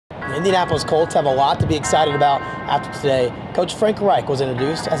Indianapolis Colts have a lot to be excited about after today. Coach Frank Reich was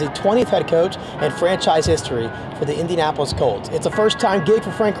introduced as the 20th head coach in franchise history for the Indianapolis Colts. It's a first-time gig for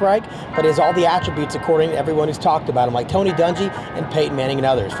Frank Reich, but he has all the attributes according to everyone who's talked about him, like Tony Dungy and Peyton Manning and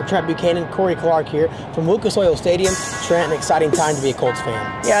others. For Trent Buchanan, Corey Clark here from Lucas Oil Stadium. Trent, an exciting time to be a Colts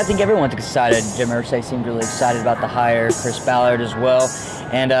fan. Yeah, I think everyone's excited. Jim Irsay seemed really excited about the hire, Chris Ballard as well,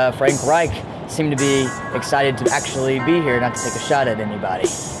 and Frank Reich seemed to be excited to actually be here, not to take a shot at anybody.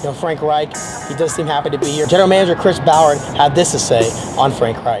 You know, Frank Reich, he does seem happy to be here. General Manager Chris Ballard had this to say on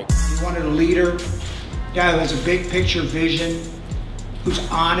Frank Reich. We wanted a leader, guy who has a big picture vision, who's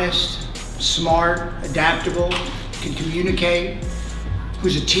honest, smart, adaptable, can communicate,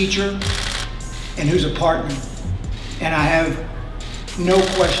 who's a teacher, and who's a partner. And I have no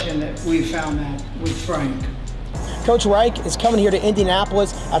question that we found that with Frank. Coach Reich is coming here to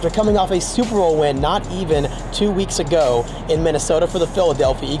Indianapolis after coming off a Super Bowl win not even 2 weeks ago in Minnesota for the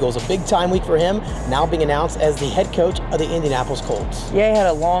Philadelphia Eagles. A big-time week for him, now being announced as the head coach of the Indianapolis Colts. Yeah, he had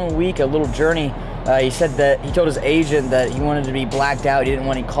a long week, a little journey. He said that he told his agent that he wanted to be blacked out. He didn't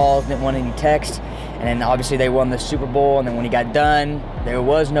want any calls, didn't want any texts. And then obviously they won the Super Bowl, and then when he got done, there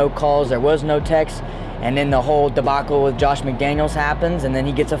was no calls, there was no text. And then the whole debacle with Josh McDaniels happens, and then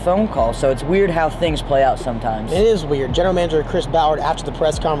he gets a phone call. So it's weird how things play out sometimes. It is weird. General Manager Chris Ballard, after the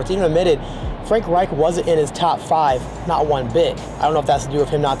press conference, even admitted Frank Reich wasn't in his top 5, not one bit. I don't know if that's to do with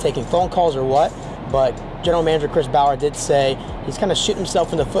him not taking phone calls or what, but General Manager Chris Ballard did say he's kind of shooting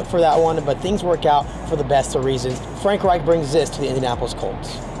himself in the foot for that one, but things work out for the best of reasons. Frank Reich brings this to the Indianapolis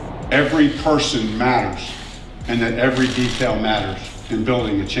Colts. Every person matters, and that every detail matters in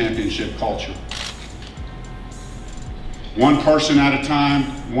building a championship culture. One person at a time,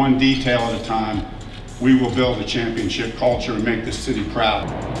 one detail at a time, we will build a championship culture and make this city proud.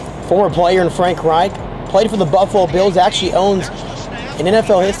 Former player and Frank Reich, played for the Buffalo Bills, actually owns in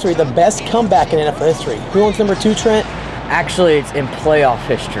NFL history the best comeback in NFL history. Who owns number 2, Trent? Actually, it's in playoff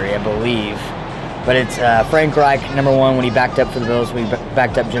history, I believe. But it's Frank Reich, number 1, when he backed up for the Bills, when he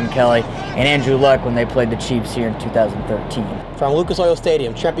backed up Jim Kelly, and Andrew Luck when they played the Chiefs here in 2013. From Lucas Oil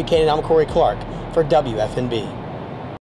Stadium, Trent Buchanan, I'm Corey Clark for WFNB.